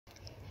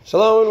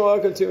Shalom and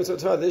welcome to Mitzvah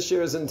Torah. This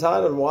year is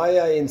entitled Why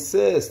I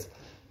Insist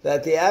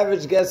That the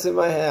Average Guest in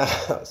My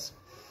House,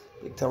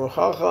 Big Talmid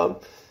Chacham,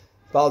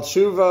 Baal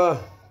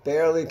Tshuva,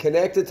 barely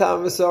connected to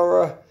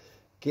Masorah,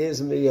 gives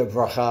me a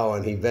bracha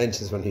when he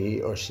benches, when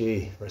he or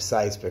she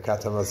recites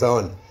Birkat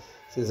Hamazon.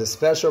 There's a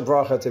special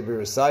bracha to be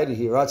recited.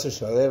 He ratzon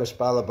shalev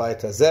shbal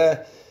habayit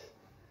hazeh.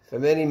 For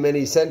many,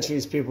 many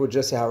centuries, people would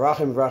just say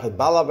Harachim v'rachet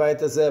bal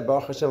habayit hazeh.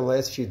 Baruch Hashem, the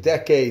last few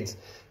decades,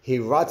 he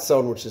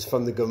ratzon, which is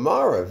from the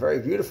Gemara, a very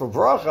beautiful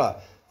bracha,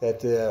 that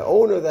the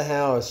owner of the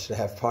house should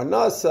have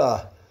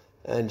parnasa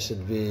and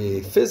should be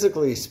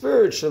physically,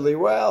 spiritually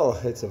well.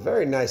 It's a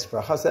very nice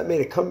bracha. So that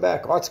made it come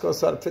back. Artzko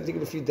started printing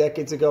it a few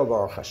decades ago,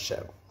 Baruch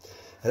Hashem.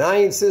 And I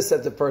insist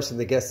that the person,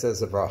 the guest,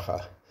 says the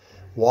bracha.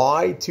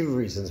 Why? Two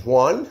reasons.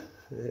 One,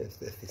 if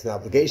it's an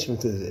obligation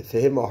for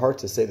him or her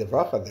to say the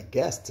bracha, the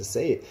guest to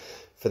say it,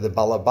 for the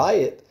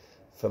balabayit,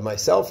 for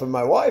myself and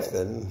my wife,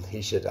 then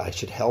I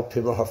should help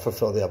him or her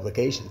fulfill the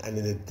obligation. And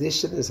in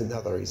addition, there's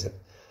another reason.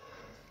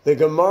 The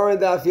Gemara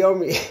Daf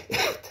Yomi,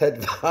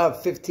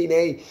 Tedvav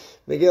 15a,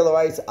 Megila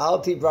writes,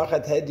 Alti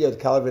bracha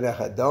tedyot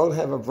kalavinecha. Don't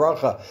have a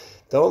bracha.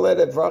 Don't let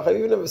a bracha,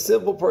 even of a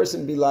simple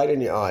person, be light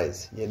in your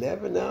eyes. You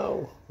never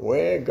know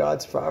where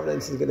God's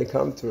providence is going to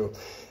come through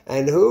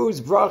and whose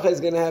bracha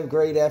is going to have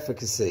great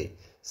efficacy.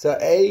 So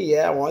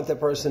I want the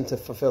person to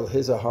fulfill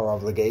his or her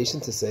obligation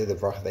to say the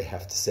bracha they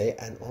have to say,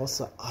 and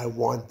also I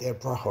want their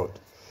brachot,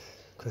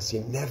 because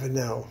you never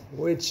know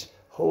which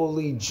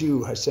holy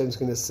Jew Hashem's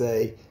going to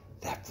say,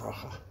 that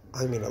bracha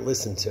I'm going to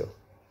listen to.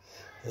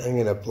 And I'm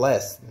going to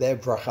bless their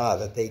bracha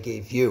that they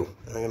gave you.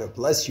 And I'm going to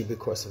bless you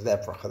because of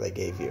that bracha they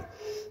gave you.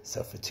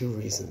 So for two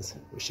reasons,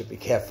 we should be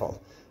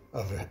careful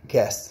of a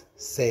guest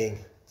saying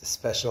the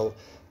special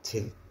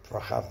to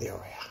bracha of the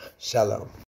Oreach. Shalom.